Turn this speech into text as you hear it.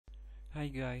Hi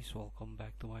guys, welcome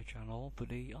back to my channel.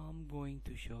 Today I'm going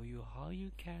to show you how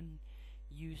you can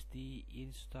use the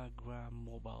Instagram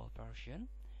mobile version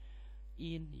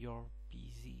in your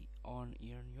PC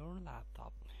in your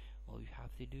laptop. All you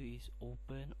have to do is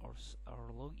open or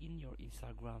log in your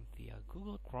Instagram via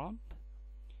Google Chrome,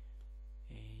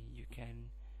 and you can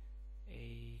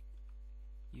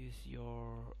use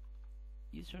your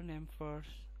username first.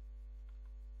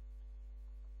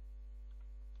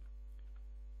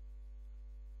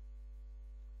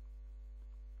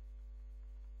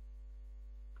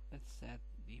 Let's set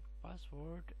the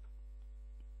password,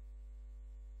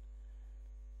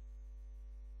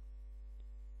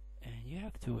 and you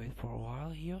have to wait for a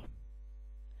while here.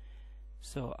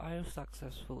 So I have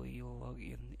successfully logged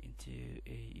in into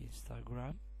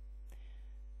Instagram.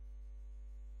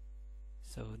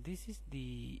 So this is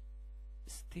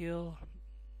still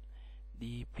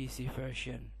the PC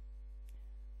version,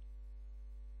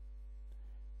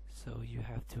 so you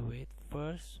have to wait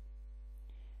first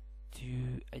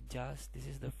to adjust. This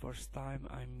is the first time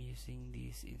I'm using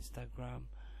this Instagram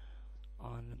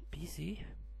on PC,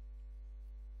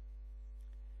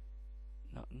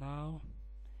 not now.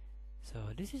 So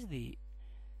this is the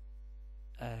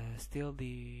still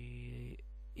the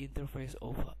interface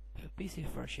of PC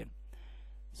version.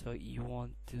 So you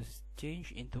want to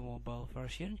change into mobile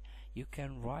version, you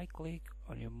can right click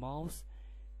on your mouse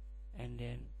and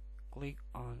then click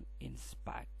on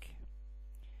inspect.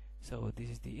 So this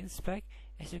is the inspect.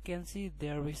 As you can see,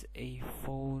 there is a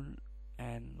phone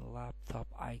and laptop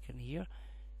icon here.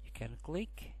 You can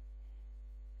click,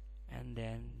 and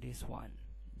then this one,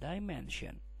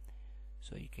 dimension.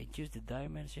 So you can choose the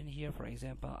dimension here, for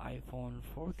example iPhone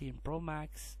 14 Pro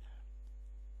Max,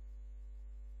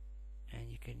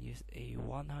 and you can use a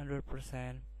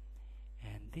 100%,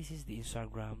 and this is the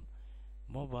Instagram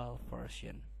mobile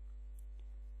version.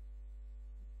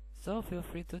 So feel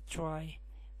free to try.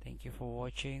 Thank you for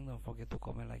watching. Don't forget to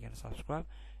comment, like, and subscribe,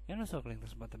 and also click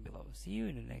this button below. See you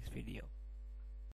in the next video.